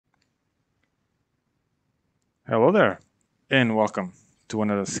Hello there, and welcome to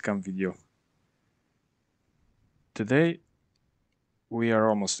another SCUM video. Today, we are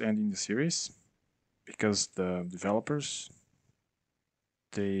almost ending the series because the developers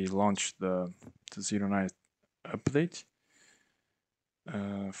they launched the 09 update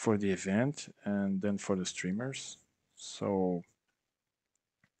for the event and then for the streamers. So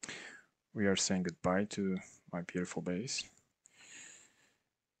we are saying goodbye to my beautiful base,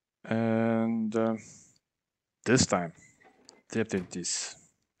 and this time the update is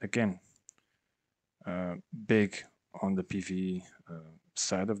again big on the PvE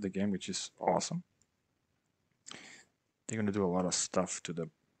side of the game, which is awesome. They're gonna do a lot of stuff to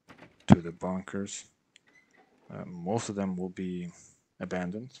the bunkers. Most of them will be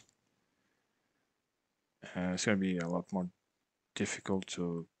abandoned. It's gonna be a lot more difficult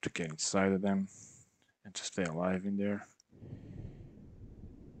to get inside of them and to stay alive in there.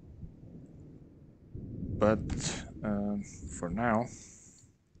 But for now,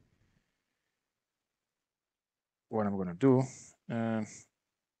 what I'm gonna do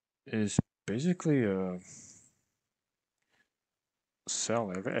is basically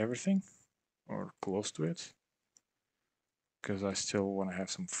sell everything or close to it because I still want to have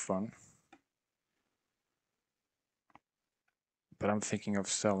some fun. But I'm thinking of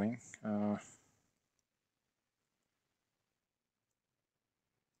selling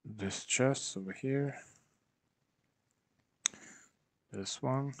this chest over here, this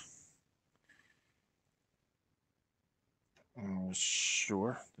one,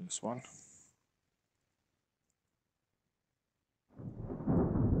 sure, this one,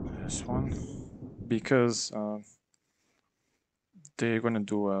 this one, because they're gonna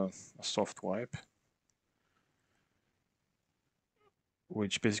do a soft wipe,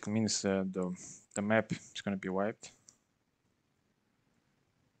 which basically means that the map is gonna be wiped.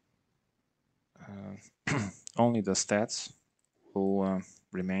 Only the stats will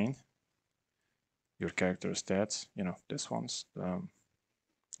remain. Your character stats, this one's,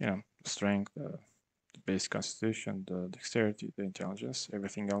 strength, the base constitution, the dexterity, the intelligence,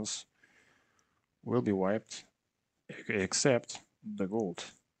 everything else will be wiped except the gold.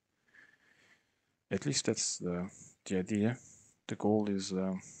 At least that's the idea. The gold is,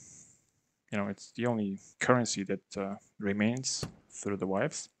 it's the only currency that remains through the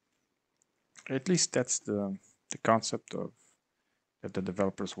wipes. At least that's the concept of that the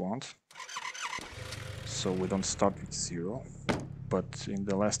developers want. So we don't start with 0, but in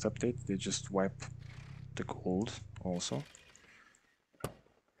the last update they just wipe the gold also.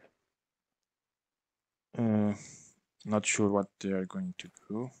 Not sure what they are going to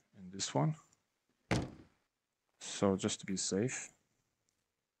do in this one. So just to be safe,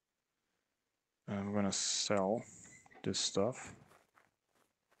 I'm gonna sell this stuff,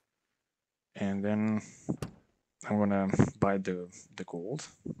 and then I'm gonna buy the gold.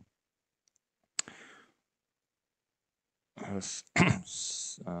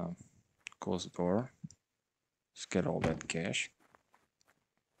 Close the door. Let's get all that cash.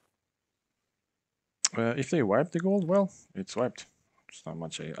 If they wipe the gold, well, it's wiped. There's not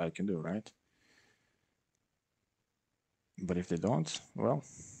much I can do, right? But if they don't, well,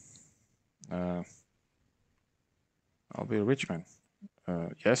 I'll be a rich man.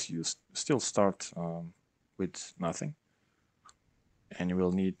 Yes, you still start with nothing, and you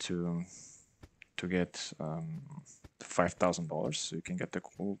will need to get $5,000 so you can get the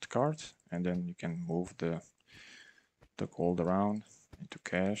gold card, and then you can move the gold around into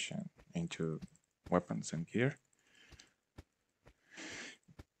cash and into weapons and gear.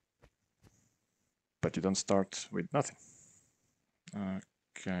 But you don't start with nothing.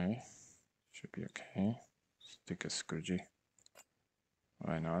 Okay, should be okay. Stick a scourgy.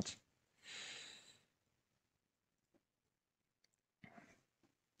 Why not?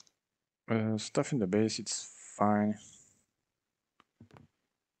 Stuff in the base, it's fine.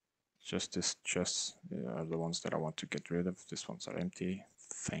 Just these chests are the ones that I want to get rid of. These ones are empty.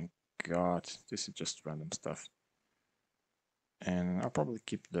 Thank God. This is just random stuff. And I'll probably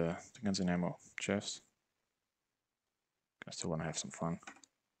keep the guns and ammo chest. I still want to have some fun.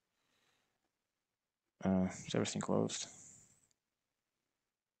 Is everything closed?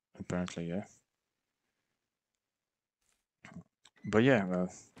 Apparently, yeah. But yeah,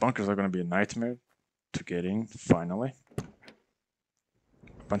 bunkers are going to be a nightmare to get in, finally.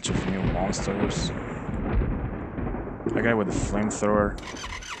 A bunch of new monsters. A guy with a flamethrower.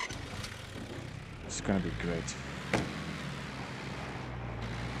 It's going to be great.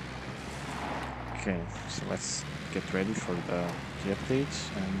 Okay, so let's get ready for the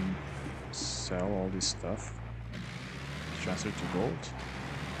update and sell all this stuff. Transfer to gold.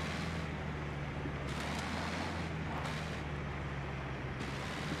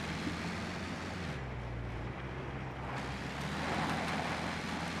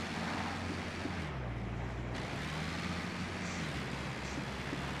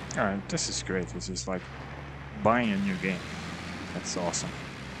 Alright, this is great. This is like buying a new game. That's awesome.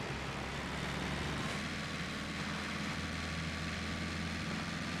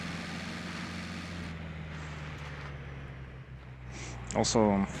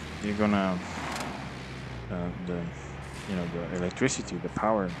 Also, you're gonna the the electricity, the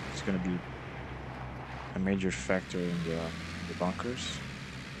power is gonna be a major factor in the bunkers.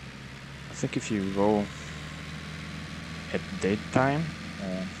 I think if you go at daytime,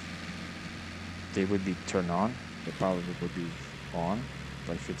 they would be turned on. The power would be on.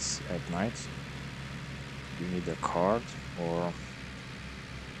 But if it's at night, you need a card or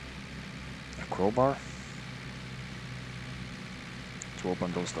a crowbar to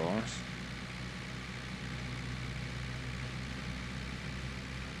open those doors.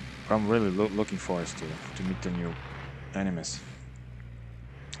 I'm really looking forward to meet the new enemies,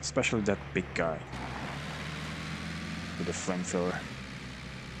 especially that big guy with the flamethrower.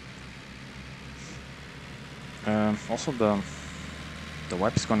 Also, the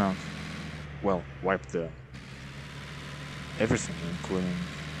wipe is gonna wipe the everything, including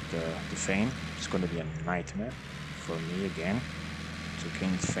the fame. It's gonna be a nightmare for me again to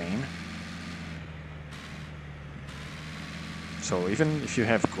gain fame. So even if you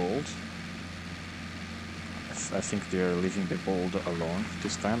have gold, I think they're leaving the gold alone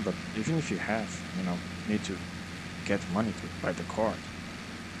this time. But even if you have, you need to get money to buy the card.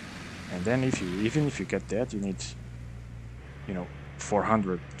 And then even if you get that, you need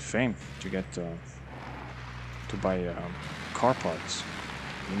 400 fame to get to buy car parts.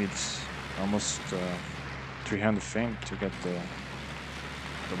 You need almost 300 fame to get the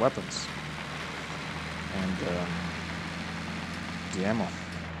weapons and the ammo.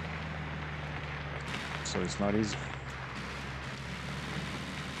 So it's not easy.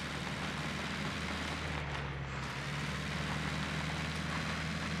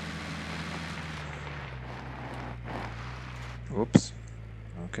 Oops.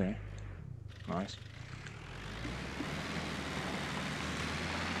 Okay. Nice.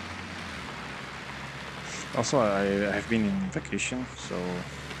 Also, I have been in vacation, so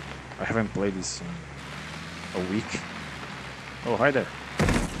I haven't played this in a week. Oh, hi there.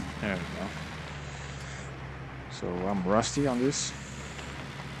 There we go. So I'm rusty on this.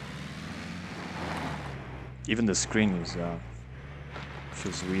 Even the screen is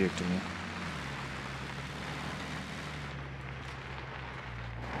feels weird to me.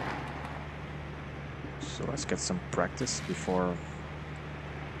 So let's get some practice before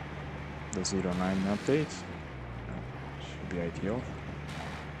the 09 update. Should be ideal.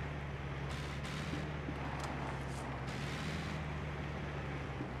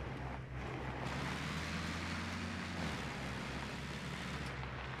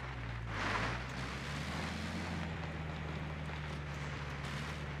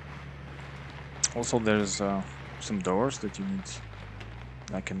 Also, there's some doors that you need,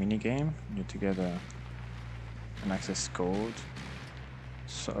 like a mini game. You need to get an access code.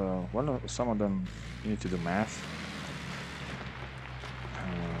 So some of them you need to do math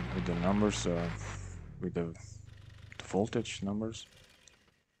with the numbers, with the voltage numbers.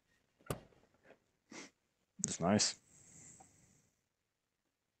 It's nice.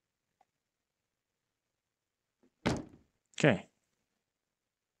 Okay.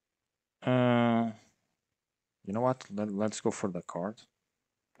 You know what? Let's go for the card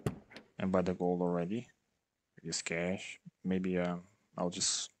and buy the gold already. Use cash. Maybe I'll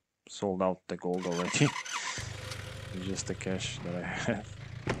just sold out the gold already. It's just the cash that I have,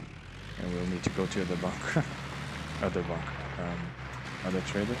 and we'll need to go to the bunker, other bunker, other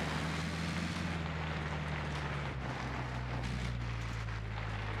trader.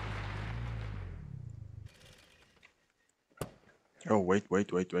 Oh wait.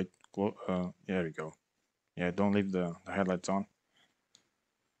 There we go. Yeah, don't leave the headlights on.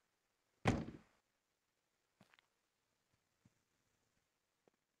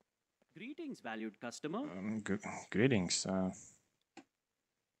 Greetings, valued customer. Greetings.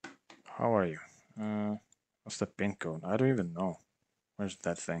 How are you? What's the pin code? I don't even know. Where's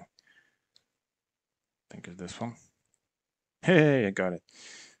that thing? I think it's this one. Hey, I got it.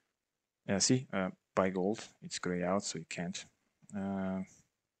 Yeah, see, buy gold. It's gray out, so you can't.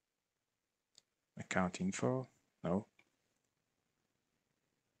 Account info. No.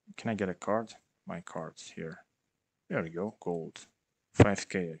 Can I get a card? My card's here. There we go. Gold.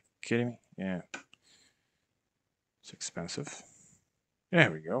 5k. Are you kidding me? Yeah. It's expensive.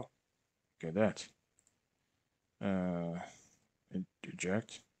 There we go. Get that.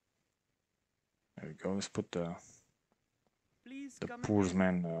 Eject. There we go. Let's put the poor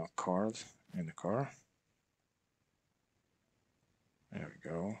man card in the car. There we we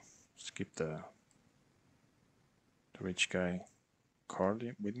go. Skip the rich guy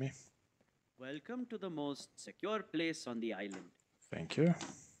card with me. Welcome to the most secure place on the island. Thank you.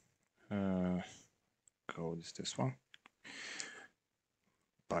 Gold is this one.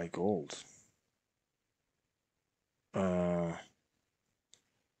 Buy gold. I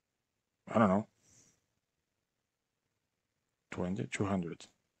don't know. 20, 200.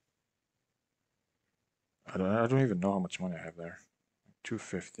 I don't even know how much money I have there.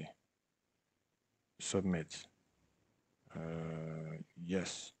 250. Submit.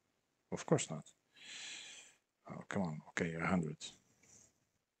 Yes. Of course not. Oh, come on. Okay, 100.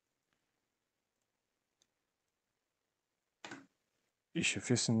 Issue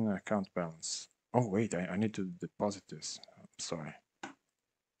fixing account balance. Oh, wait, I need to deposit this. Sorry.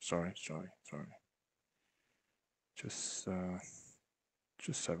 Sorry. Just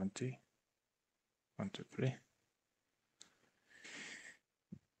 70. 1, 2, 3.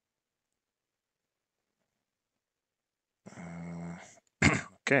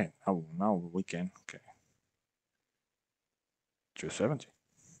 Okay, now we can. Okay. 270.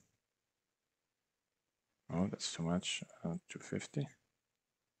 Oh, that's too much. 250.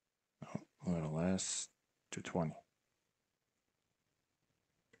 Oh, a little less. 220.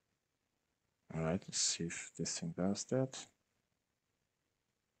 Alright, let's see if this thing does that.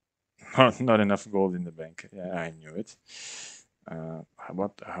 Not enough gold in the bank. Yeah, I knew it. How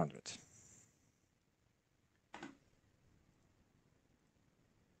about 100?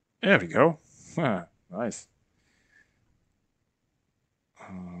 There we go. Nice.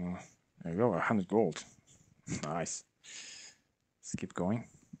 There we go, 100 gold. Nice. Let's keep going.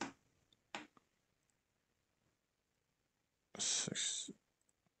 6.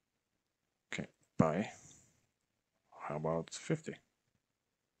 Okay, buy. How about 50?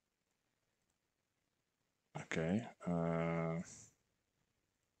 Okay,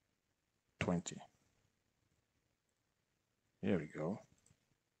 20. Here we go.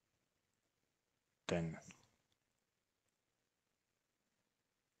 10.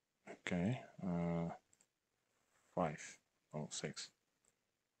 Okay, 5. Oh, 6.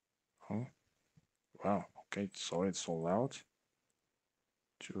 Oh, wow. Okay, so it's sold out.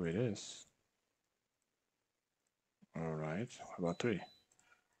 2 it is. Alright, how about 3?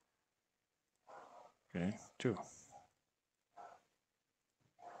 Okay, 2.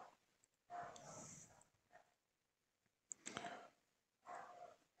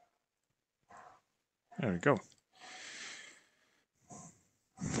 There we go.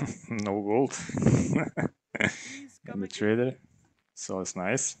 No gold. Please And come the again. trader. So it's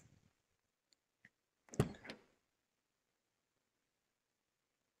nice.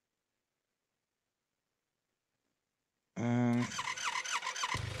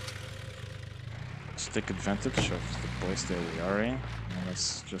 Let's take advantage of the place that we are in. And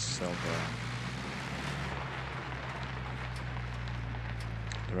let's just sell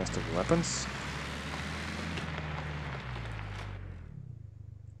the rest of the weapons.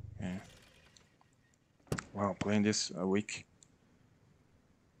 Yeah. Wow, playing this a week.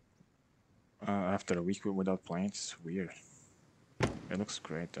 After a week without playing, it's weird. It looks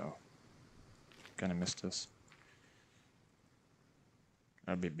great though. Kinda missed this.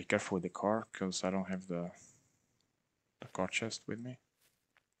 I'll be careful with the car, because I don't have the car chest with me.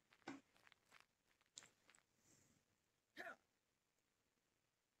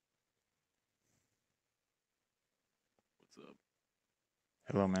 What's up?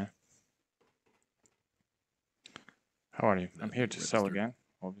 Hello, man. How are you? I'm here to sell again,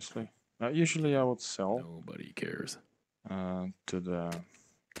 obviously. Usually I would sell Nobody cares. to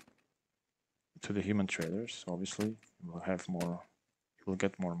the human traders. Obviously, we'll have more. We'll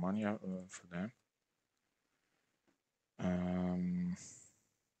get more money out, for them.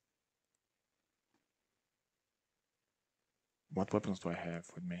 What weapons do I have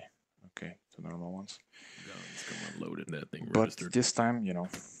with me? Okay, the normal ones. Guns come unloaded and that thing But registered. this time, you know,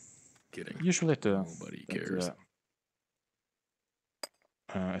 Kidding. usually Nobody cares.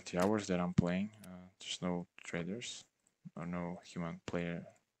 At the hours that I'm playing, there's no traders or no human player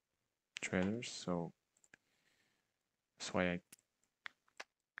traders, so that's why I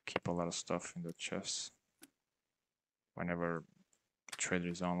keep a lot of stuff in the chest. Whenever trader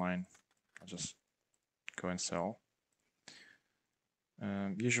is online, I'll just go and sell.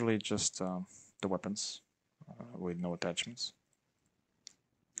 Usually just the weapons with no attachments.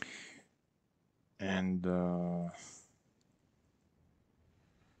 And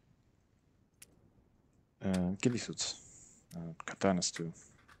ghillie suits, katanas too.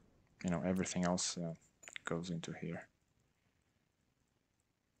 You know, everything else goes into here.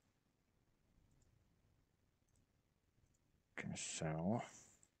 Okay, so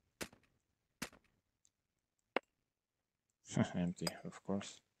empty, of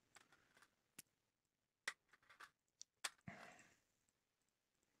course.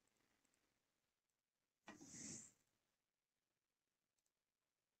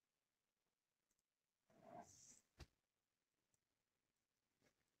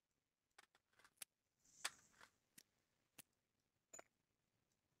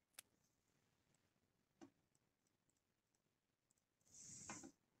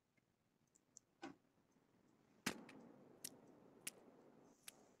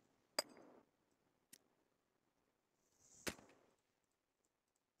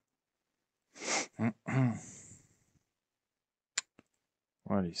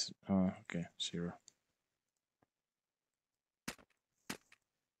 What is okay, 0.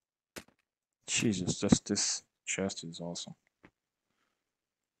 Jesus, just this chest is awesome.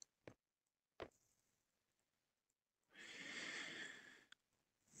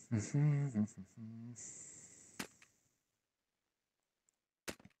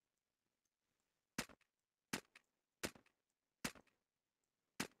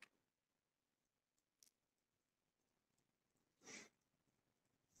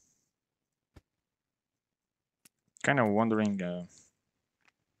 Kind of wondering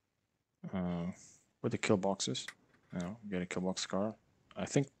with the kill boxes, get a kill box scar. I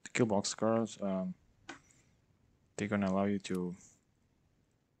think the kill box scars they're gonna allow you to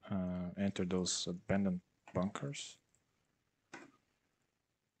enter those abandoned bunkers.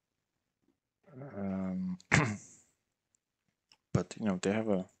 But you know they have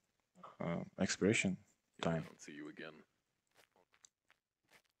a expiration Yeah, I time. don't see you again.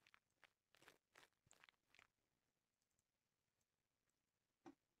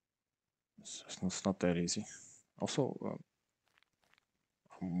 It's not that easy. Also,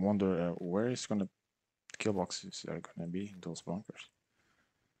 I wonder where is gonna kill boxes are gonna be in those bunkers.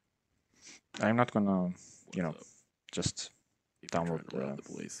 I'm not gonna, you know, What's up? just If you're download trying to rob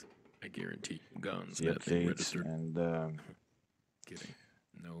the place, I guarantee guns, the that thing updates registered. and Kidding.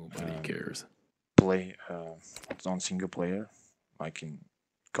 Nobody cares. play on single player, like in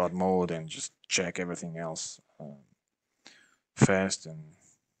God mode, and just check everything else fast and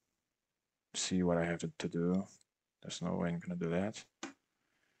see what I have to do. There's no way I'm gonna do that.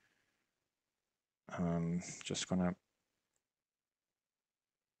 Just gonna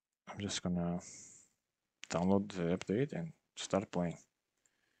I'm just gonna download the update and start playing.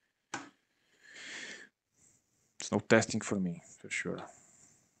 It's no testing for me, for sure.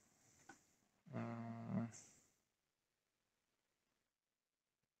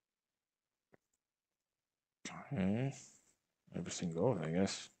 Okay, everything goes, I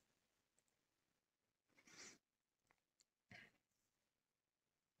guess.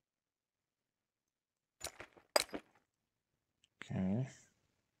 Okay.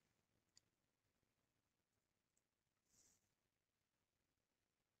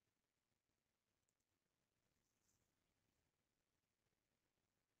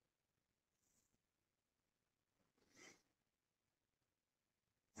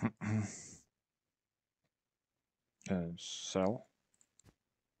 Sell.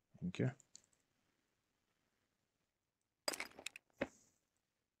 Thank you.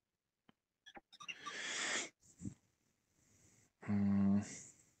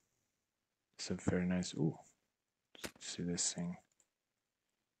 It's a very nice. Ooh, see this thing.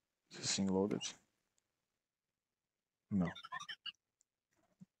 Is this thing loaded? No.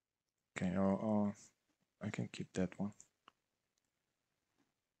 Okay. I can keep that one.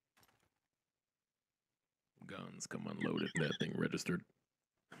 Guns come unloaded, that thing registered.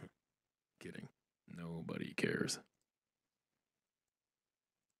 Kidding. Nobody cares.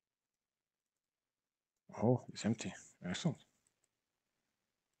 Oh, it's empty. Excellent.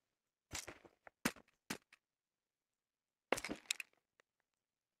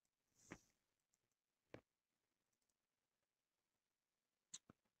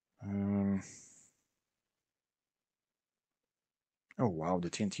 Oh wow, the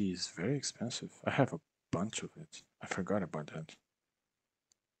TNT is very expensive. I have a bunch of it. I forgot about that.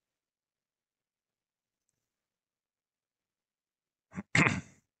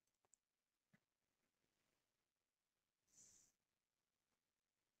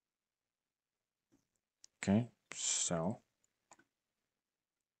 Okay, sell.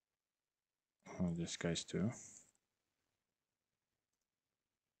 Oh, this guy's too.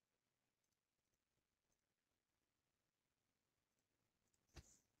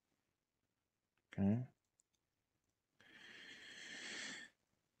 Okay.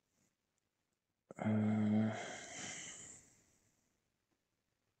 Uh,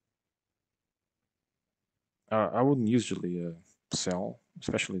 I wouldn't usually sell,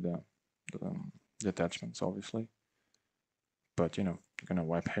 especially the attachments, obviously. But you know, you're gonna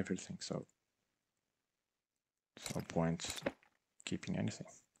wipe everything, so there's no point keeping anything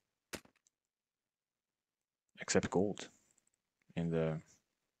except gold, in the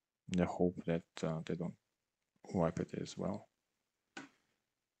hope that they don't wipe it as well.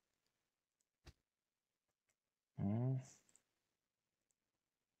 Mm.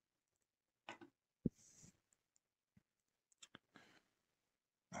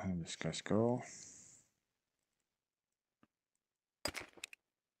 And this guy's go.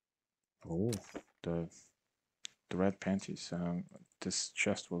 Oh, the red panties. This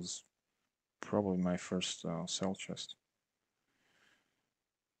chest was probably my first cell chest.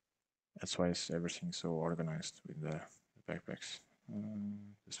 That's why everything's so organized with the backpacks.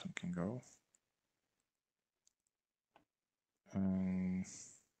 This one can go.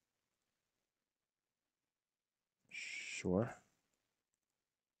 Sure.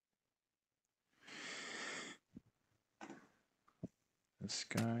 This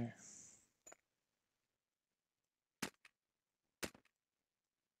guy.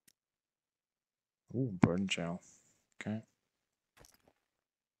 Ooh, burn gel. Okay.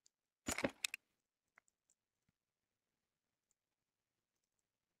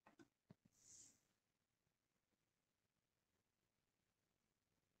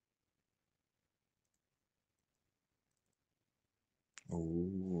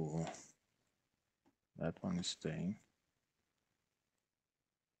 Ooh. That one is staying.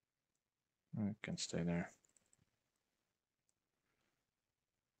 It can stay there.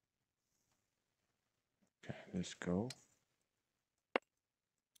 Okay, let's go.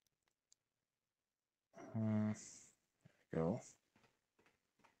 There we go.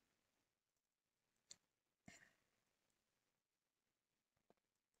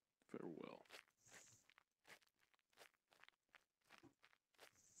 Farewell.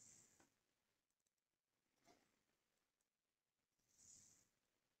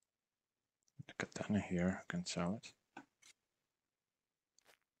 The katana here, can sell it.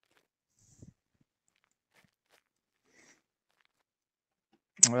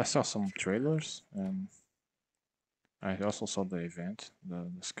 I saw some trailers, and I also saw the event,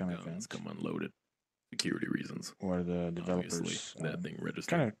 the SCUM Guns event, come unloaded. Security reasons. where the Obviously, developers that thing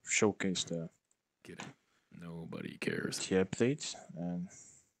registered. kind of showcased the Kidding. Nobody cares. updates, and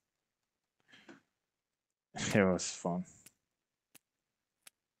it was fun.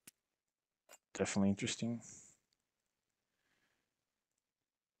 Definitely interesting.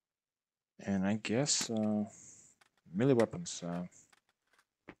 And I guess melee weapons are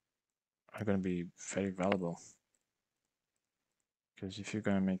going to be very valuable. Because if you're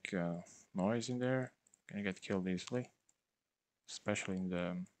going to make noise in there, you're going to get killed easily. Especially in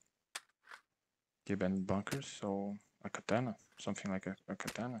the abandoned bunkers. So a katana, something like a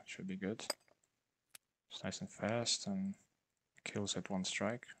katana should be good. It's nice and fast and kills at one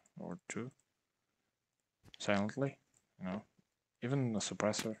strike or two. Silently, you know. Even a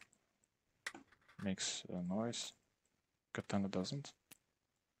suppressor makes a noise. Katana doesn't.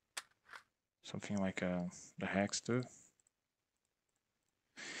 Something like the hacks do.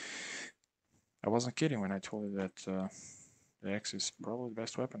 I wasn't kidding when I told you that the axe is probably the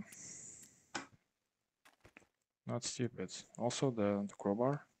best weapon. Not stupid. Also the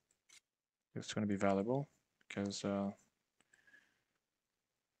crowbar is going to be valuable because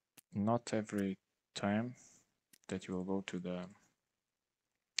not every time that you will go to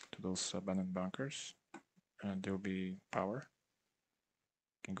those abandoned bunkers there will be power.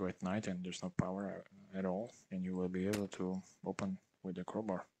 You can go at night and there's no power at all, and you will be able to open with the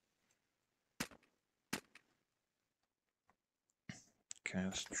crowbar. Okay,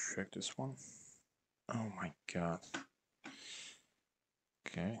 let's check this one. Oh my god.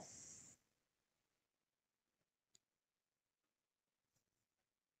 Okay.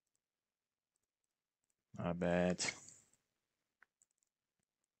 Not bad.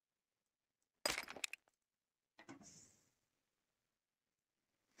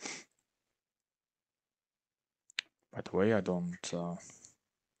 By the way, I don't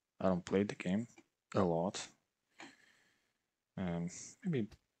play the game a lot. Maybe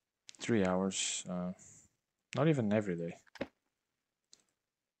 3 hours. Not even every day.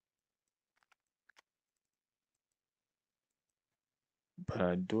 But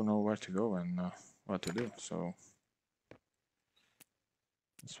I do know where to go and what to do, so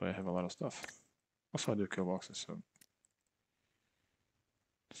that's why I have a lot of stuff. Also, I do kill boxes, so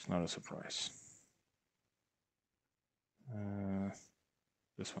it's not a surprise.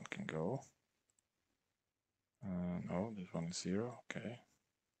 This one can go. No, this one is 0. Okay.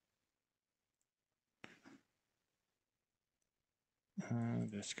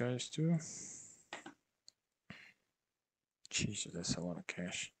 This guy's too. Jesus, that's a lot of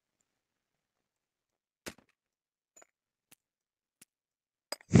cash.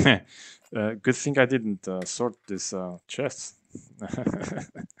 Good thing I didn't sort this chest. I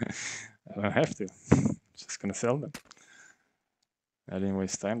don't have to. Just gonna sell them. I didn't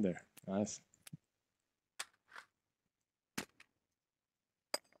waste time there. Nice.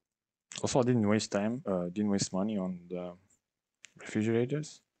 Also, I didn't waste time. Didn't waste money on the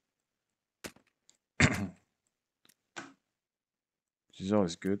refrigerators. Which is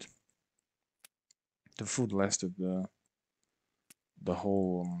always good. The food lasted the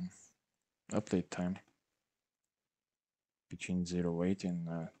whole update time between 08 and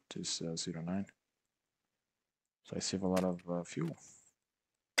this 09. So I save a lot of fuel,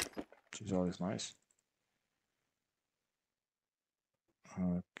 which is always nice.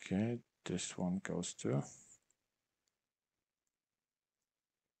 Okay, this one goes to.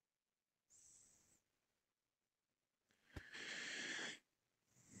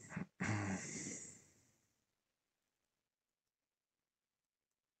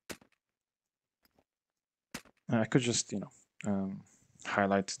 I could just,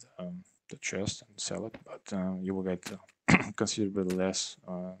 highlight the chest and sell it, but you will get considerably less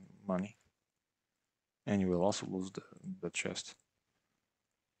money, and you will also lose the chest.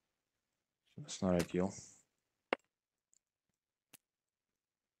 So that's not ideal.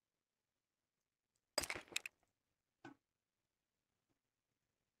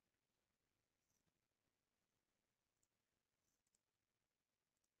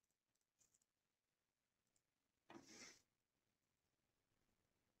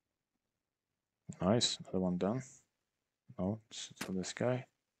 Nice, another one done. No, it's for this guy.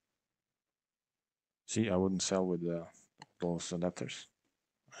 See, I wouldn't sell with those adapters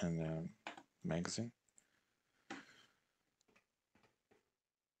and magazine.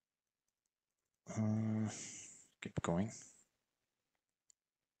 Keep going.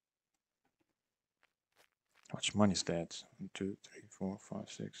 How much money is that? 1, 2, 3, 4, 5,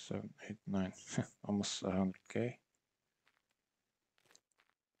 6, 7, 8, 9. Almost 100k.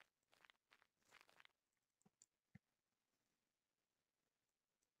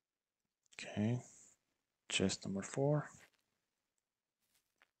 Okay. Chest number 4.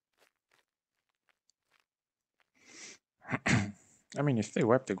 I mean, if they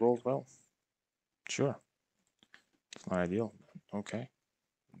wipe the gold, well, sure. It's not ideal. Okay.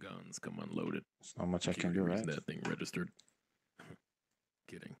 Guns come unloaded. There's not much I can do, right? That thing registered.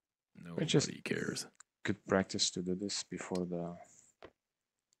 Kidding. It's just Nobody cares. good practice to do this before the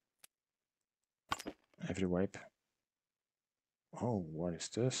every wipe. Oh, what is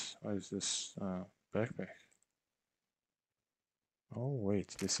this? What is this backpack? Oh,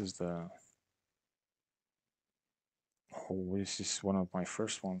 wait, this is the... Oh, this is one of my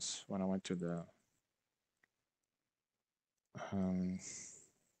first ones when I went to the...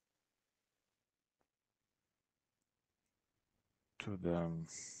 to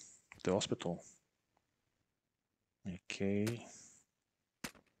the hospital. Okay.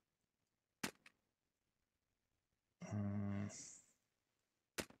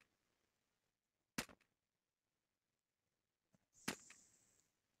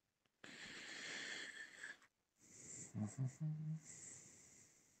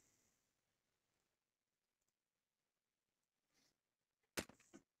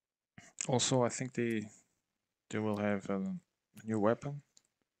 Also, I think they will have a new weapon,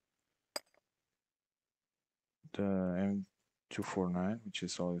 the M249, which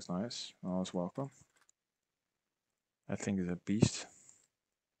is always nice, always welcome. I think it's a beast.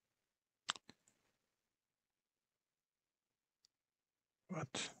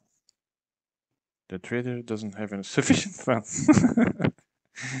 But the trader doesn't have any sufficient funds.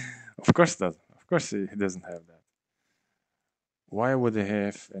 Of course doesn't. Of course he doesn't have that. Why would they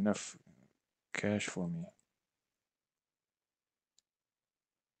have enough cash for me?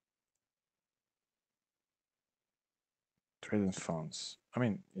 Trading funds. I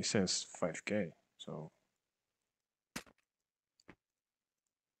mean, it says 5k, so...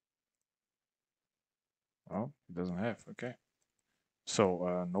 Well, it doesn't have, okay.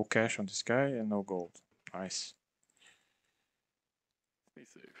 So, no cash on this guy and no gold. Nice. Be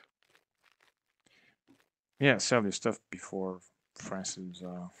safe. Yeah, sell your stuff before Francis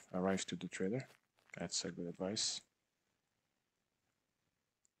arrives to the trader. That's a good advice.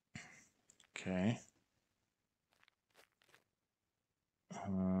 Okay.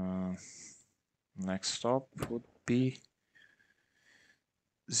 Next stop would be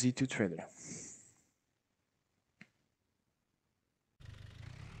Z2 Trader.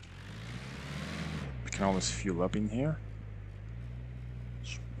 We can always fuel up in here.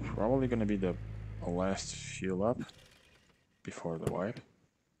 It's probably gonna be the last fuel up before the wipe.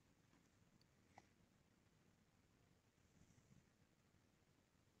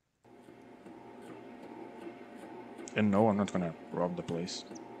 And no, I'm not gonna rob the place.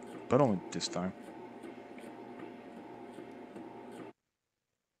 But only this time.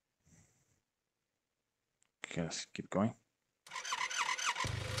 Okay, let's keep going.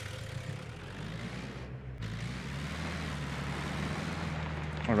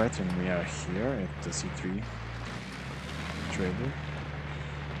 Alright, and we are here at the C3 trader.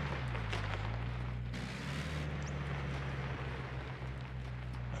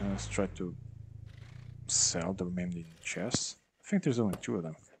 Let's try to sell the remaining chests. I think there's only 2 of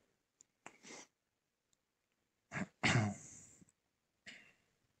them.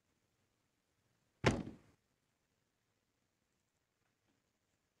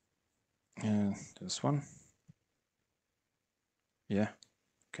 And this one. Yeah,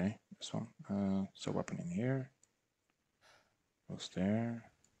 okay, this one. So weapon in here. Goes there.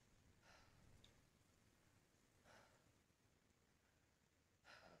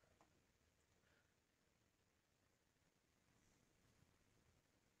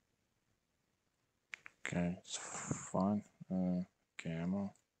 Okay, it's fine. Okay,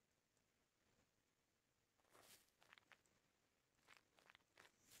 ammo.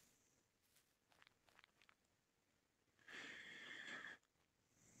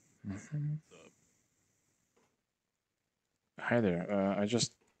 Hi there. I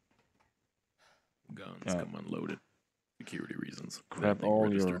just Guns come unloaded. Security reasons. grab Nothing all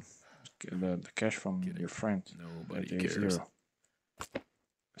registered. the cash from Kidding. your friend Nobody at cares. A0.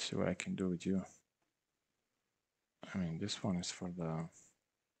 See what I can do with you. I mean, this one is for the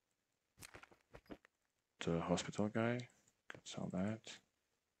hospital guy. Could sell that.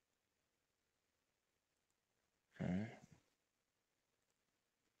 Okay.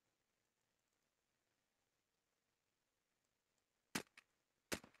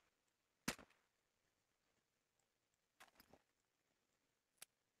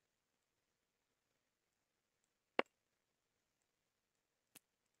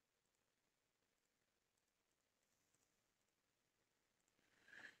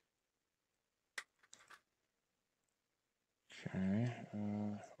 Okay.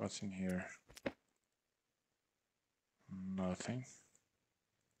 What's in here? Nothing.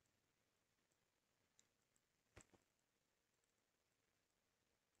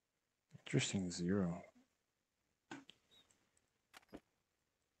 Interesting, 0.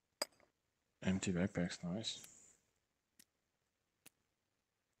 Empty backpacks, nice.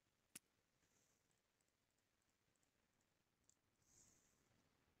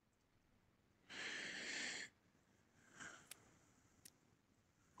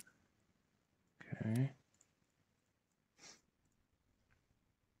 Okay.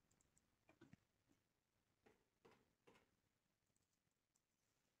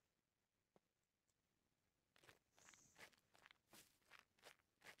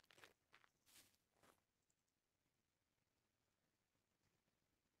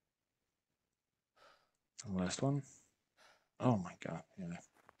 Last one. Oh my god, yeah.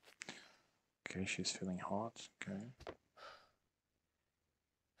 Okay, she's feeling hot. Okay.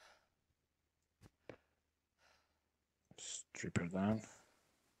 Strip her down.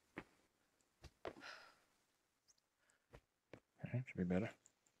 Okay, should be better.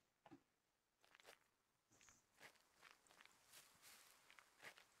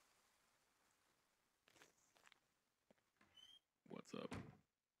 What's up?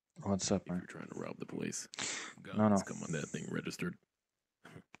 What's up, If man? you're trying to rob the place, guns No. come on that thing registered.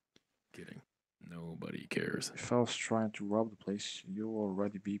 Kidding. Nobody cares. If I was trying to rob the place, you'll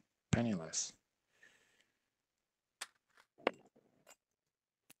already be penniless.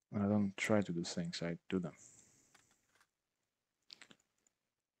 I don't try to do things, I do them.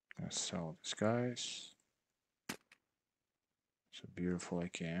 Gonna sell these guys. It's a beautiful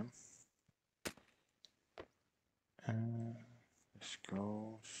AKM. And this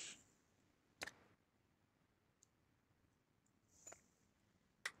goes.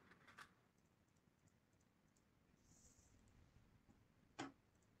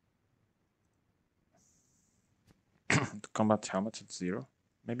 The combat helmet at 0.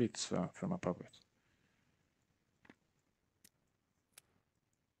 Maybe it's from a pocket.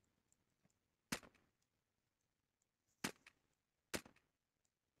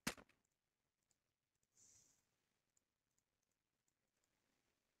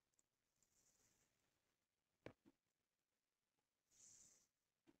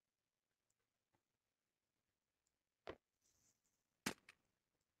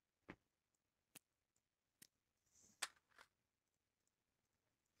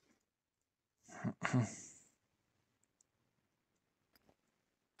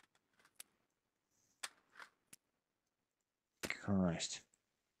 Christ.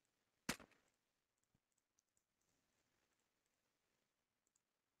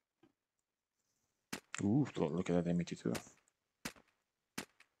 Ooh, look at that M82.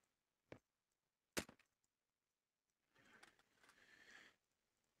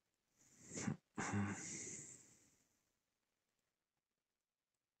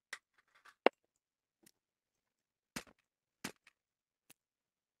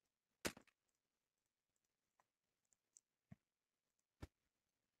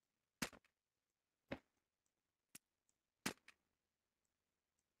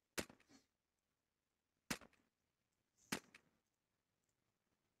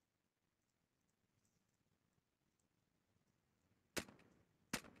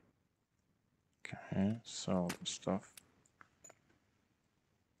 Okay, so the stuff.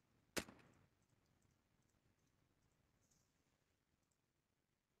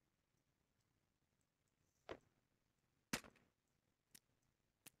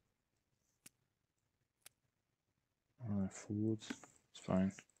 Food, it's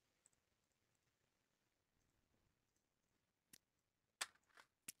fine.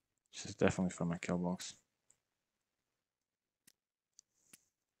 This is definitely from my kill box.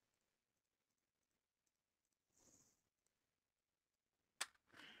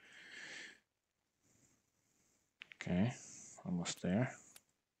 Okay, almost there.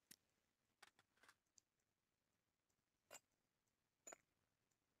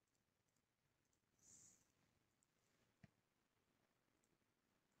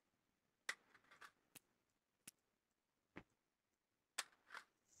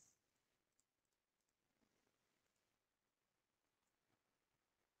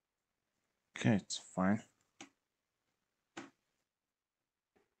 Okay, it's fine.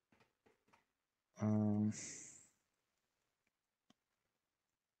 Um,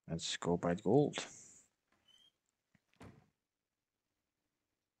 let's go buy gold.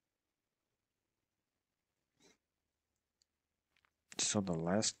 So the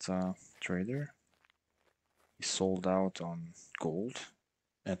last trader, he sold out on gold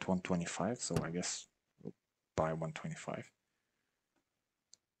at 125, so I guess we'll buy 125.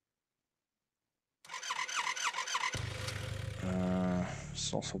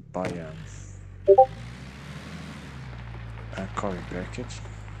 Let's also buy a car repair kit,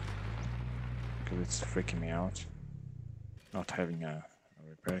 because it's freaking me out not having a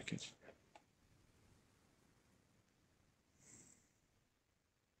repair kit.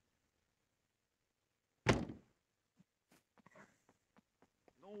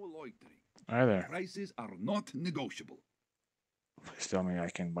 No loitering. Hi there. Prices are not negotiable. Please tell me I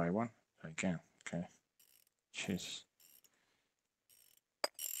can buy one. I can. Okay. Jeez.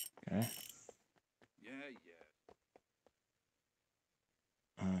 Okay. Yeah.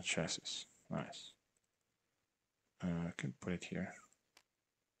 Chassis. Nice. I can put it here.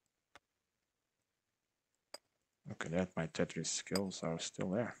 Look at that. My Tetris skills are still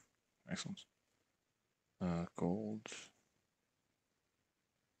there. Excellent. Gold.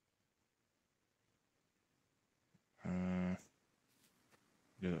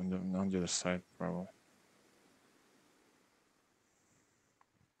 Yeah, on the other side, probably.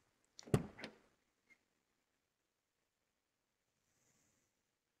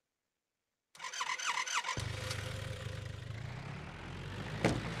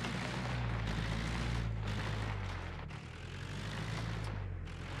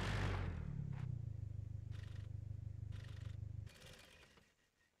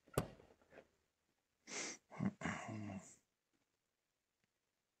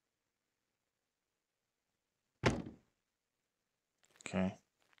 Okay.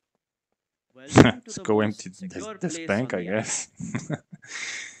 Welcome to Let's the go most empty secure this place bank, on I the island. guess.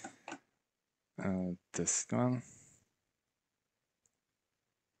 This one.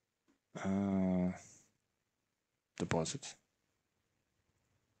 Deposit.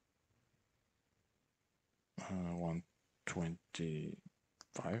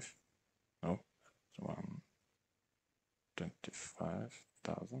 125. No,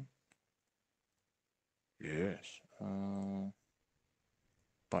 125,000. Yes.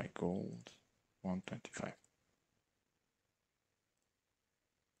 Buy gold. 125.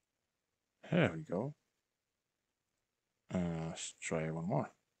 There we go. Let's try one more.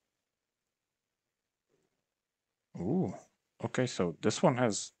 Ooh. Okay, so this one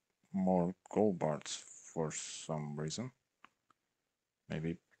has more gold bars for some reason.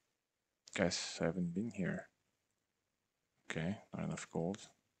 Maybe guys haven't been here. Okay, not enough gold.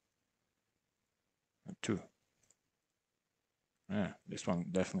 Two. Yeah, this one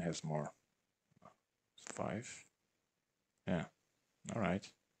definitely has more 5. Yeah, all right.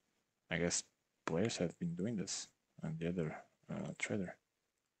 I guess players have been doing this, and the other trader,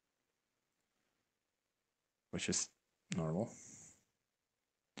 which is normal.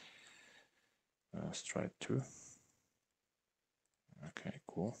 Let's try 2. Okay,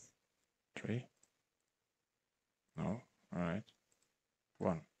 cool. 3. No, all right.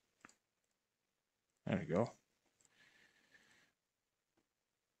 1. There we go.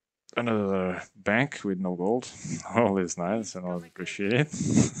 Another bank with no gold. Always nice and always appreciate.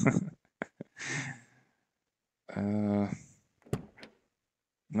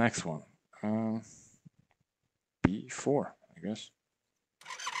 Next one. B4, I guess.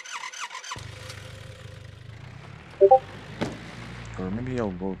 Or maybe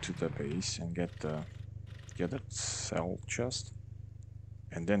I'll go to the base and get that cell chest,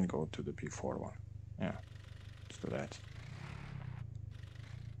 and then go to the B4 one. Yeah, let's do that.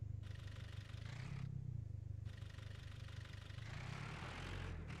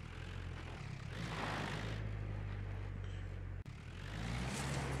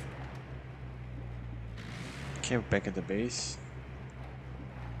 Okay, we're back at the base.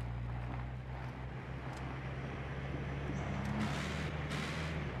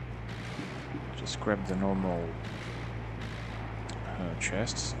 Just grab the normal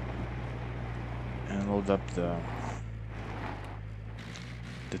chests and load up the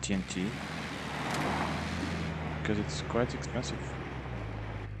TNT because it's quite expensive.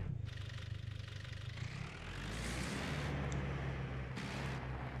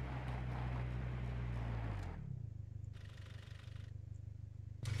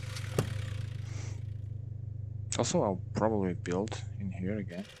 Also, I'll probably build in here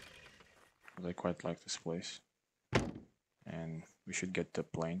again, because I quite like this place. And we should get the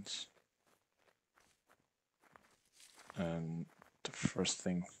planes. And the first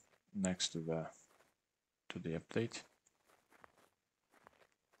thing next to the update.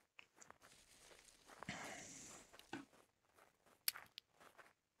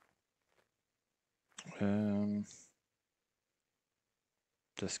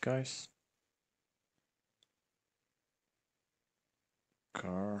 Disguise.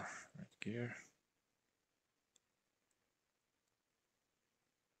 Car, red gear.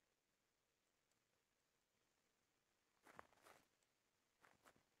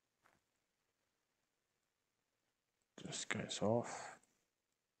 Disguise off.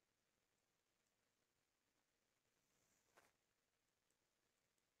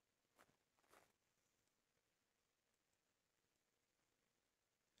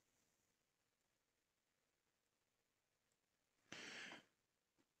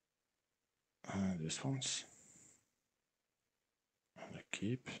 This one's the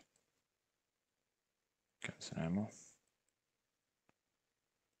keep. Cancel ammo.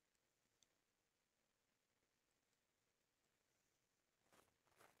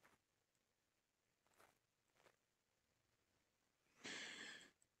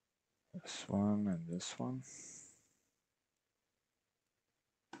 This one and this one.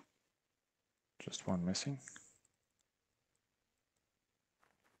 Just one missing.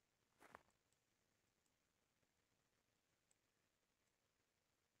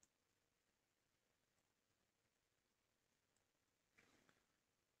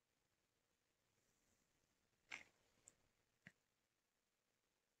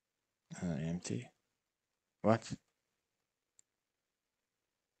 Empty. What?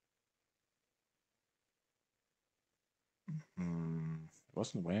 It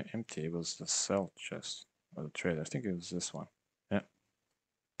wasn't empty, it was the cell chest. Or the trade. I think it was this one. Yeah.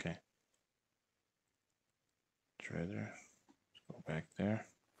 Okay. Trader. Let's go back there.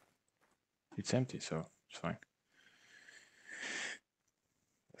 It's empty, so it's fine.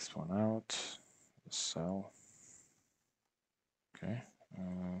 This one out. The cell. Okay.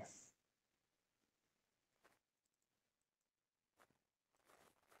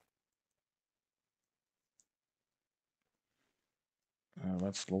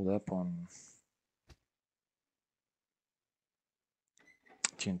 Let's load up on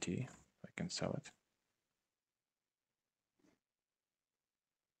TNT. I can sell it.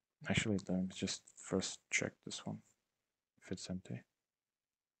 Actually, let me just first check this one. If it's empty.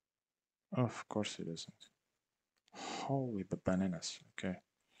 Oh, of course it isn't. Holy bananas. Okay.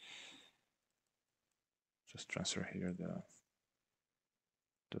 Just transfer here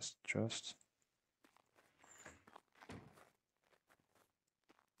this chest.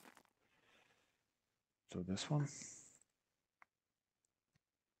 So this one.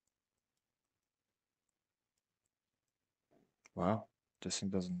 Wow, this thing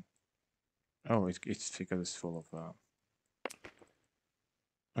doesn't. Oh, it's because it's full of.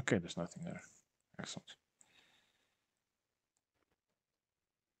 Okay, there's nothing there. Excellent.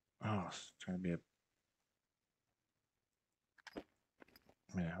 Oh, it's gonna be a.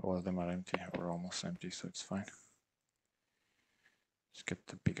 Yeah, all of them are empty or almost empty, so it's fine. Let's get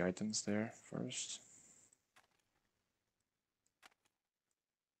the big items there first.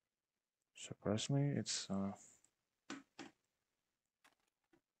 Surprisingly, it's not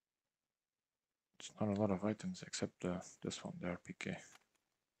a lot of items except this one, the RPK.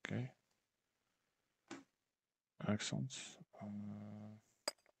 Okay. Excellent.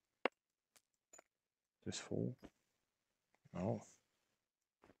 This full. Oh,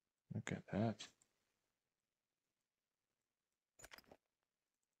 look at that.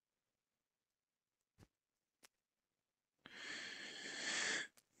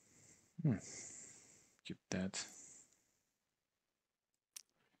 Keep that.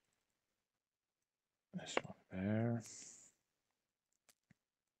 This one there.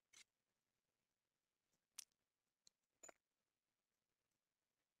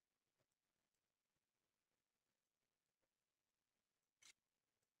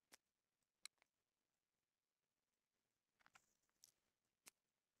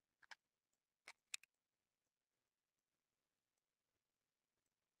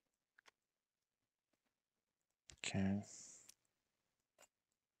 Okay.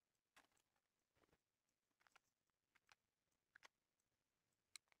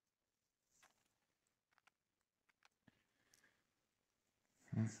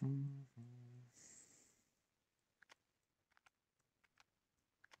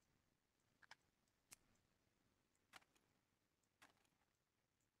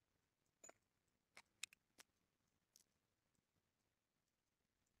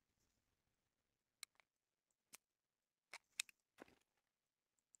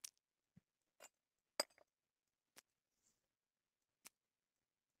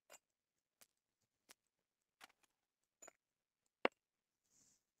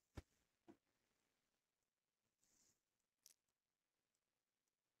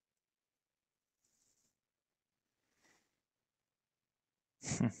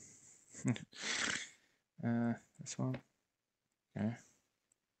 This one. Okay.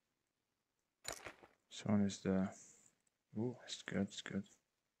 This one is the. Ooh, it's good. It's good.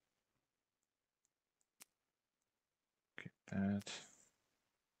 Keep that.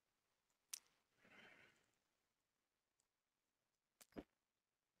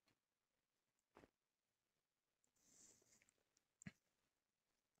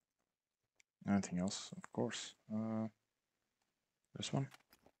 Anything else? Of course. This one.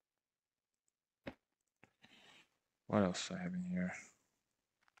 What else I have in here?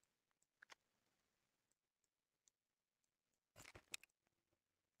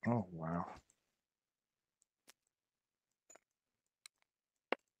 Oh wow.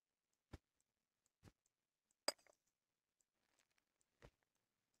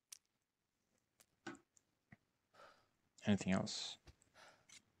 Anything else?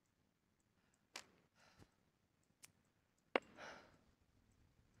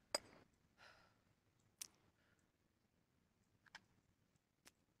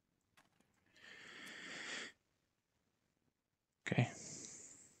 Okay.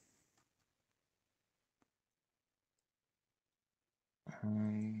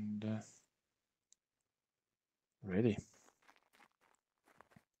 And ready.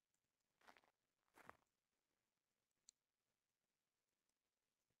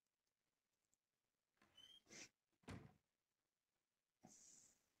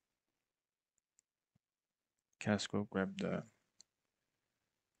 Casco, grab the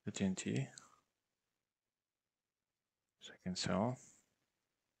TNT. Second cell.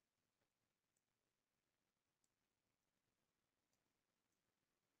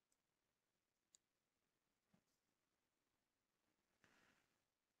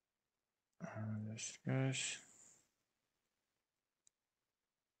 This guys.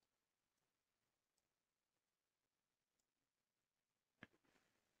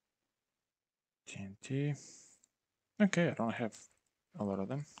 TNT. Okay, I don't have a lot of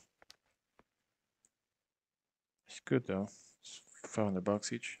them. It's good though. It's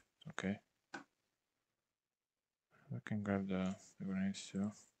 $500 each. Okay. I can grab the grenades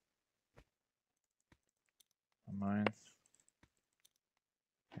too. Mine.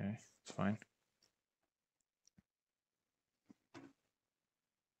 Okay, it's fine.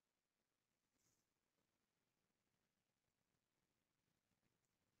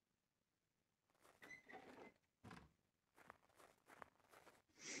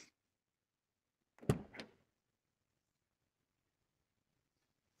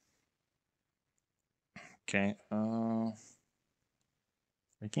 Okay,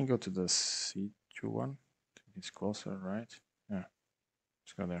 we can go to the siege 2-1. It's closer, right? Yeah.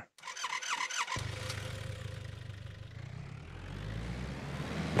 Let's go there.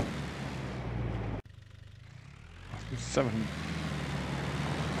 Seven.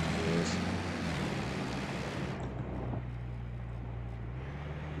 Yes.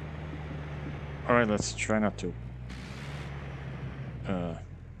 All right, let's try not to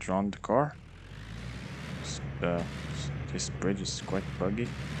drown the car. This bridge is quite buggy.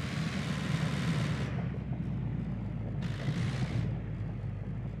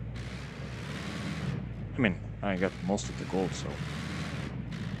 I mean, I got most of the gold, so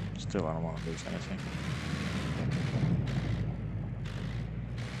still I don't want to lose anything.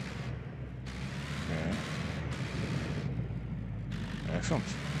 Okay. Excellent.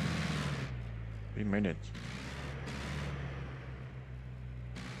 We made it.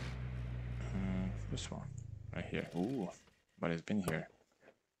 This one. Right here. Ooh. But it's been here.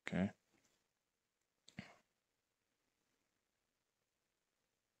 Okay.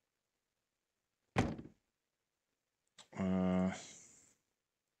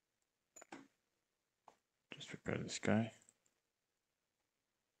 Just prepare this guy.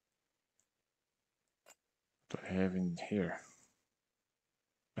 What do I have in here?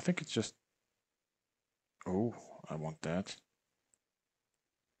 I think it's just... Oh, I want that.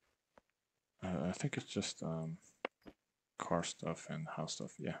 I think it's just car stuff and house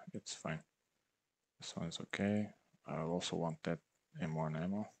stuff. Yeah, it's fine. This one is okay. I also want that M1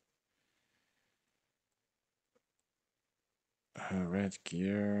 ammo. Red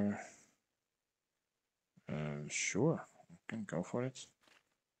gear. Sure, I can go for it.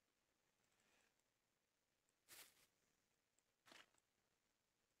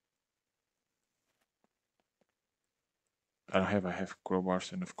 I have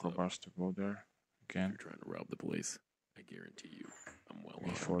crowbars, enough crowbars to go there again. You're trying to rob the place. I guarantee you, I'm well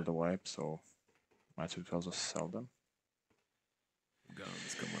Before armed. the wipe, so might as well just sell them.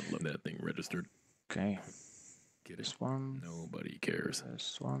 Guns, come on, look that thing registered. Okay, Get it? this one. Nobody cares.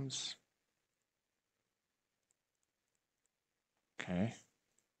 This one's. Okay.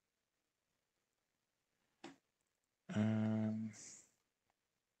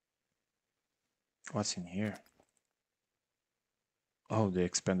 What's in here? Oh, the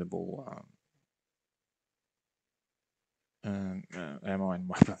expendable ammo and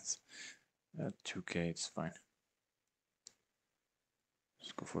weapons. 2K, it's fine.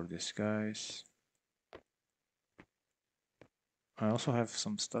 Let's go for this, guys. I also have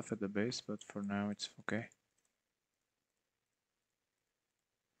some stuff at the base, but for now it's okay.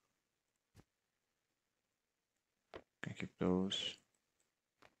 Can keep those.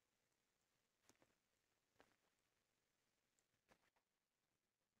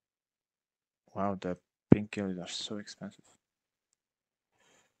 Wow, the painkillers are so expensive.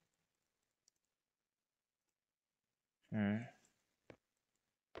 Okay.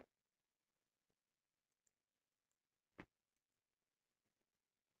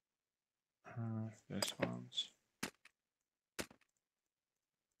 This one's.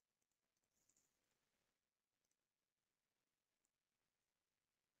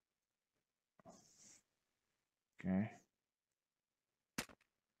 Okay.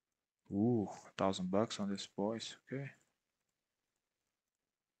 Ooh, $1,000 on this, boys. Okay.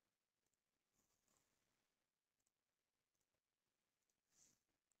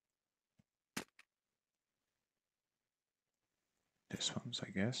 This one's,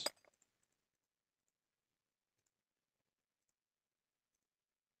 I guess.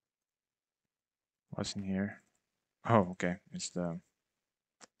 What's in here? Oh, okay. It's the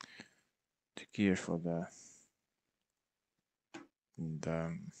gear for the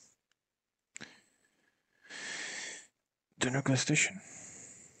nuclear station.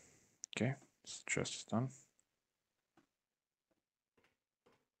 Okay, it's just done.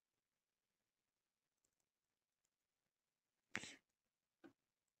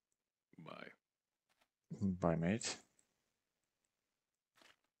 Bye. Bye, mate.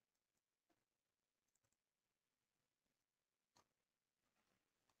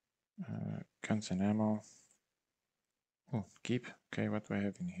 Guns and ammo. Oh, keep. Okay, what do I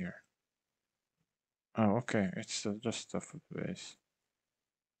have in here? Oh, okay. It's just stuff for the base.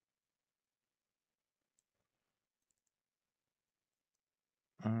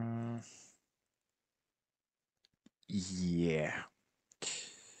 Yeah.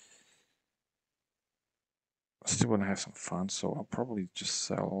 I still want to have some fun, so I'll probably just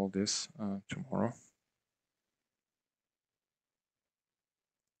sell all this tomorrow.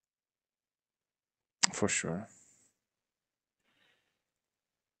 For sure.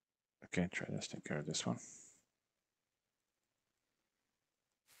 Okay, try to take care of this one.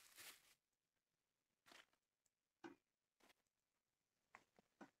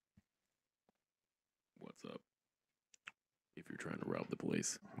 trying to rob the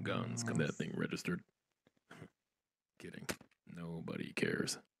place. Guns, got that thing registered. Kidding. Nobody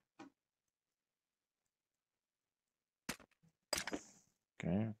cares.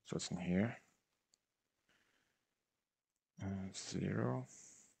 Okay, so it's in here. 0.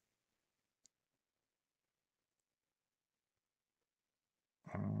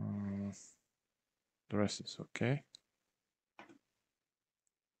 The rest is okay.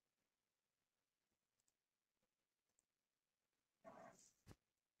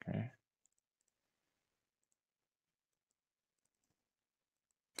 Okay.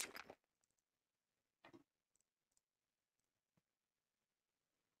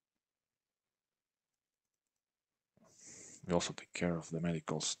 We also take care of the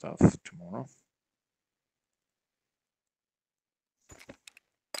medical stuff tomorrow.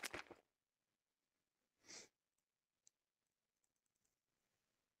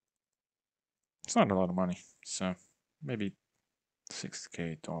 It's not a lot of money, so maybe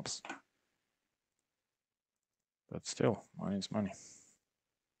 6k tops. But still, money is money.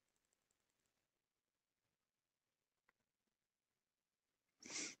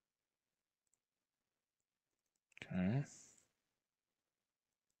 Okay.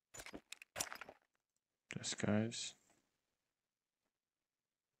 Disguise.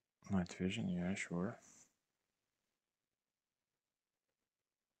 Night vision, yeah, sure.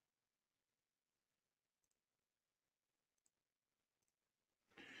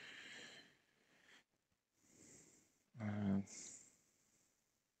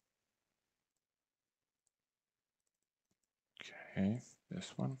 Okay,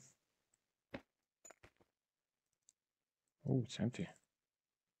 this one. Oh, it's empty.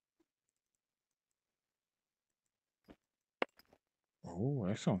 Oh,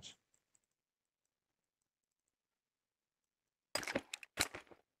 excellent.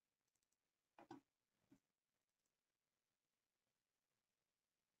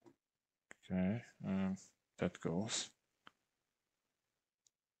 Okay, that goes.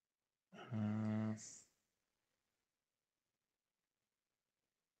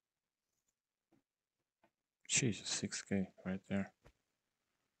 Jesus, 6k right there.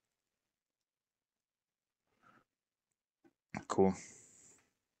 Cool.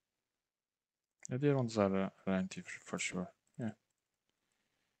 Yeah, the other ones are empty for sure. Yeah.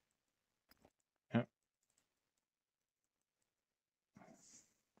 Yeah.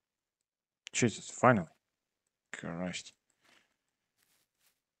 Jesus, finally. Christ.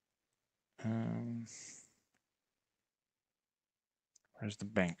 Where's the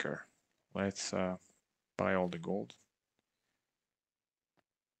banker? Let's buy all the gold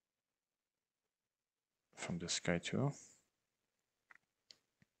from this guy too.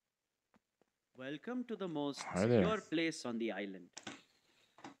 Welcome to the most Hi there. secure place on the island.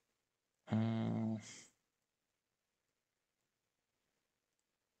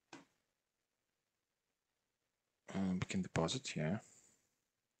 We can deposit, yeah.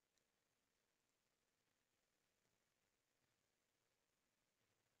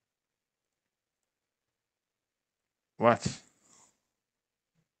 What?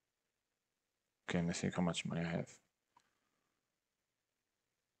 Okay, let me think how much money I have.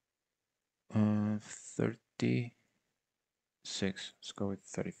 36. Let's go with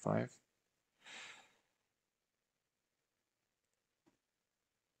 35.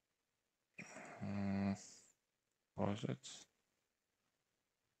 Deposit.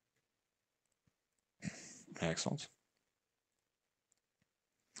 Excellent.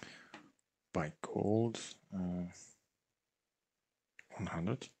 Buy gold.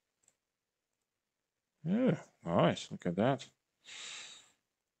 100. Yeah, nice. Look at that.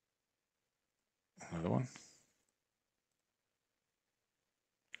 Another one.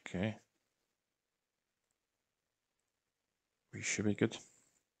 Okay. We should be good.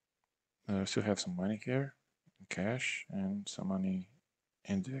 Still have some money here, cash, and some money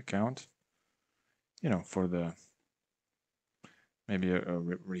in the account. You know, for the maybe a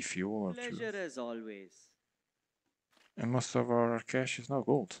refuel or two. Pleasure as always. And most of our cash is now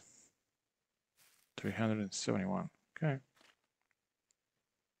gold. 371. Okay.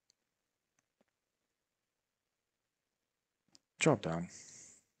 Job done.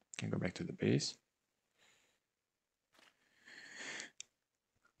 Can go back to the base.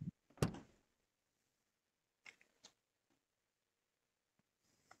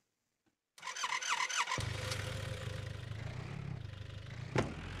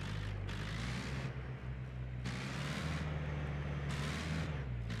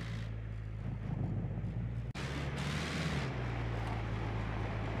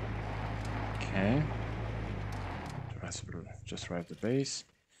 Okay. The rest will just arrive at the base.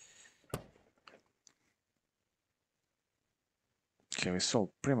 Okay, we sold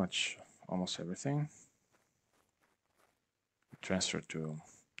pretty much almost everything. Transfer to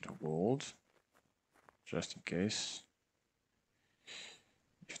gold, just in case,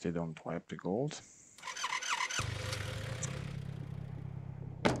 if they don't wipe the gold.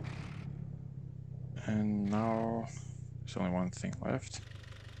 And now there's only one thing left,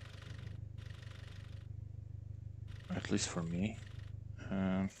 at least for me,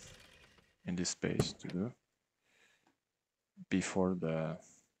 in this space to do before the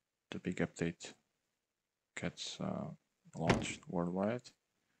big update gets launched worldwide,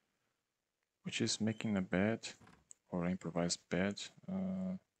 which is making a bed or improvised bed.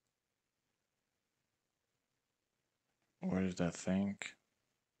 Where is that thing?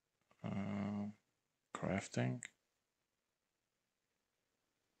 Crafting.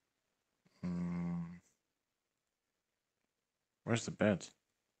 Where's the bed?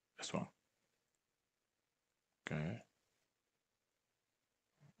 This one. Okay.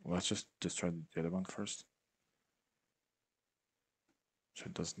 Let's just destroy the other one first, so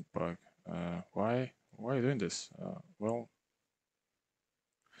it doesn't bug. Why are you doing this? Well,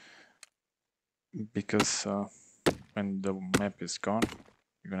 because when the map is gone,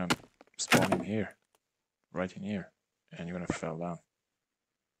 you're gonna spawn in here, right in here, and you're gonna fall down.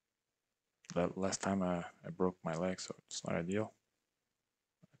 That last time I broke my leg, so it's not ideal.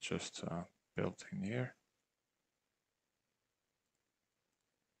 I just built in here.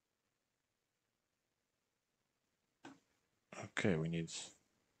 Okay, we need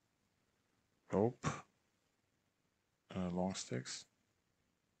rope, long sticks.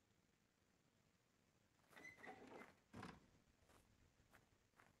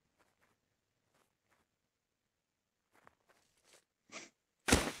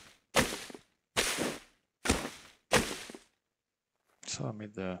 So I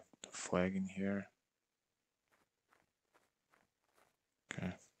made the flag in here.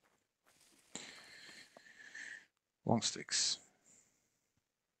 Okay. Long sticks.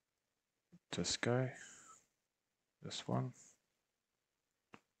 This guy. This one.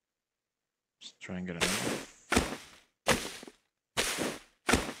 Let's try and get another.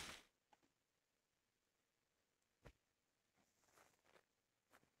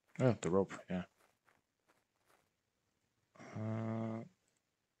 Oh, the rope, yeah.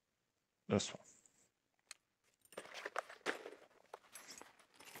 This one.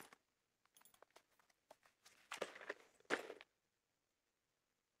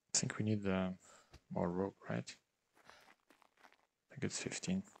 I think we need more rope, right? I think it's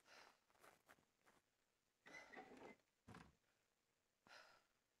 15.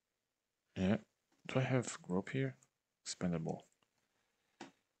 Yeah. Do I have rope here? Expendable.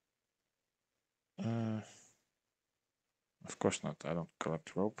 Of course not. I don't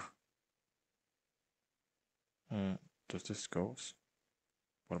collect rope. Does this goes?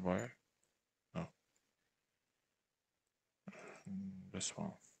 What wire? No. This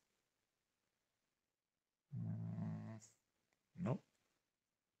one. Nope.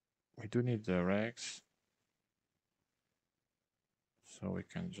 We do need the rags, so we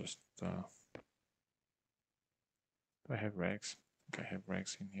can just. Do I have rags? I think I have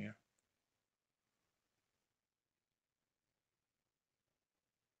rags in here.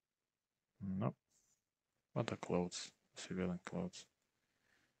 Nope. What the clothes? Civilian clothes.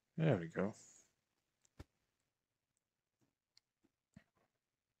 There we go.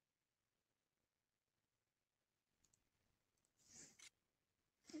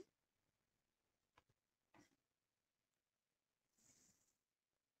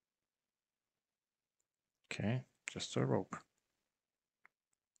 Okay, just a rope.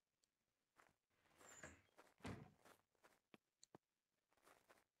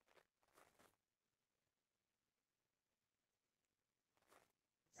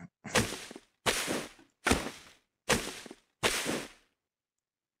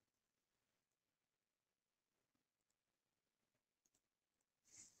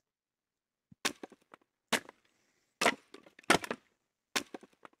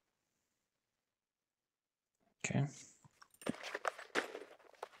 Okay.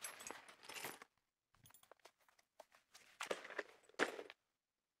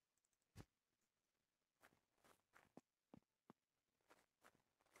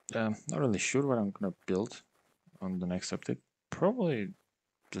 Not really sure what I'm gonna build on the next update. Probably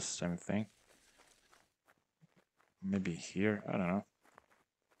the same thing. Maybe here, I don't know.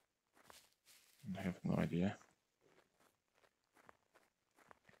 I have no idea.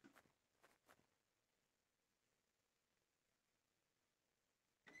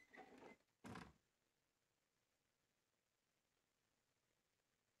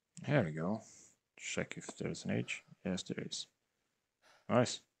 Here we go. Check if there's an H. Yes, there is.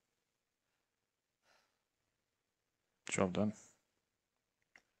 Nice. Job done.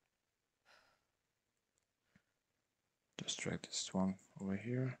 Just drag this one over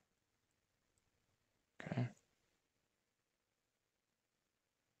here. Okay.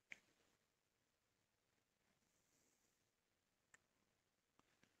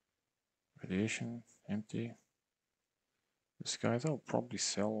 Radiation, empty. This guys, I'll probably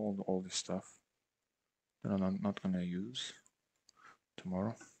sell all this stuff that I'm not gonna use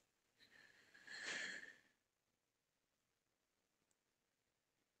tomorrow.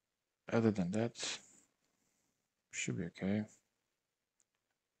 Other than that, should be okay.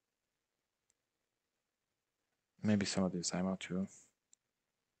 Maybe some of this ammo too.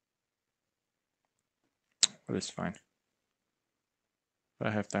 But it's fine. If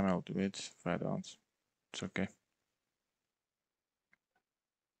I have time, I'll do it. If I don't, it's okay.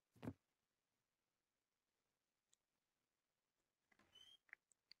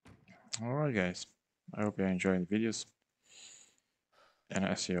 Alright guys, I hope you enjoyed the videos. And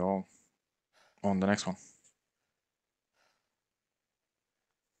I see you all on the next one.